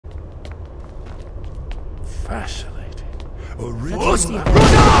Fascinating. Original.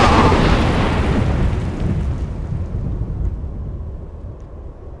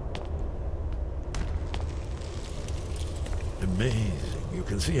 Amazing. You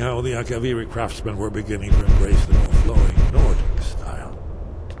can see how the Akaviri craftsmen were beginning to embrace the more flowing Nordic style.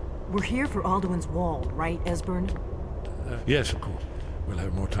 We're here for Alduin's Wall, right, Esbern? Yes, of course. We'll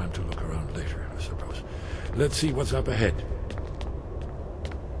have more time to look around later, I suppose. Let's see what's up ahead.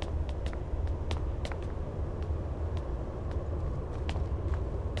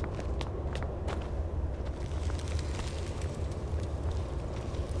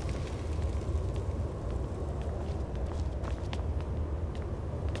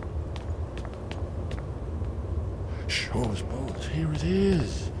 Shaw's bolt, here it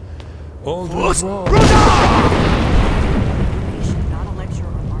is. Alduin's Wall. Not a lecture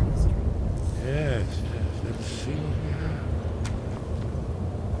on artistry. Yes, let's see what we have.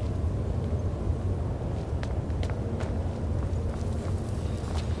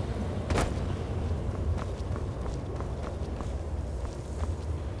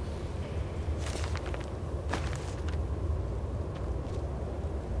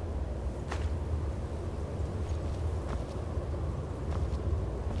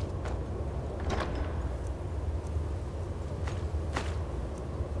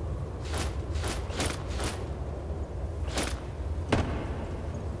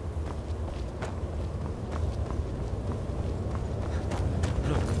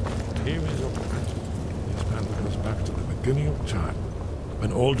 Here is our panel. This panel goes back to the beginning of time,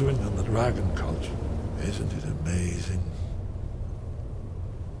 when Alduin and the dragon cult. Isn't it amazing?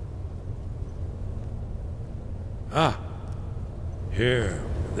 Ah, here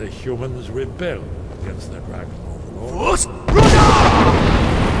the humans rebel against their dragon overlord.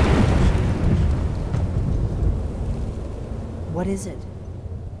 What is it?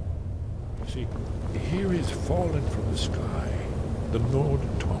 See, here is fallen from the sky. The Nord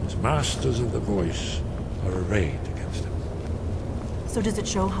tongues, masters of the voice, are arrayed against him. So does it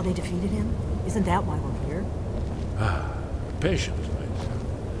show how they defeated him? Isn't that why we're here? Ah, patience, my son.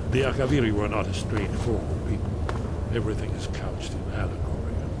 The Akaviri were not a straightforward people. Everything is couched in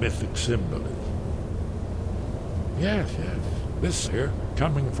allegory and mythic symbolism. Yes. This here,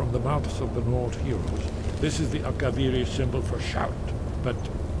 coming from the mouths of the Nord heroes. This is the Akaviri symbol for shout, but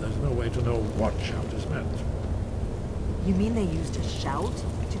there's no way to know what shout is meant. You mean they used a shout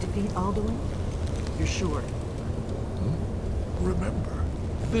to defeat Alduin? You're sure? Remember,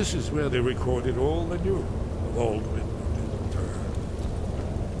 this is where they recorded all they knew of Alduin and his return.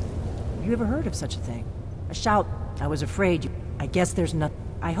 Have you ever heard of such a thing? A shout. I was afraid. I guess there's nothing.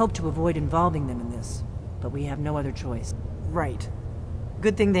 I hope to avoid involving them in this, but we have no other choice. Right.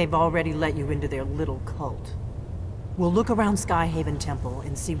 Good thing they've already let you into their little cult. We'll look around Skyhaven Temple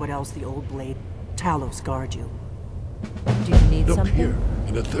and see what else the old blade Talos guard you. Do you need Look something? here,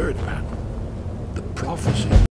 in the third panel. The prophecy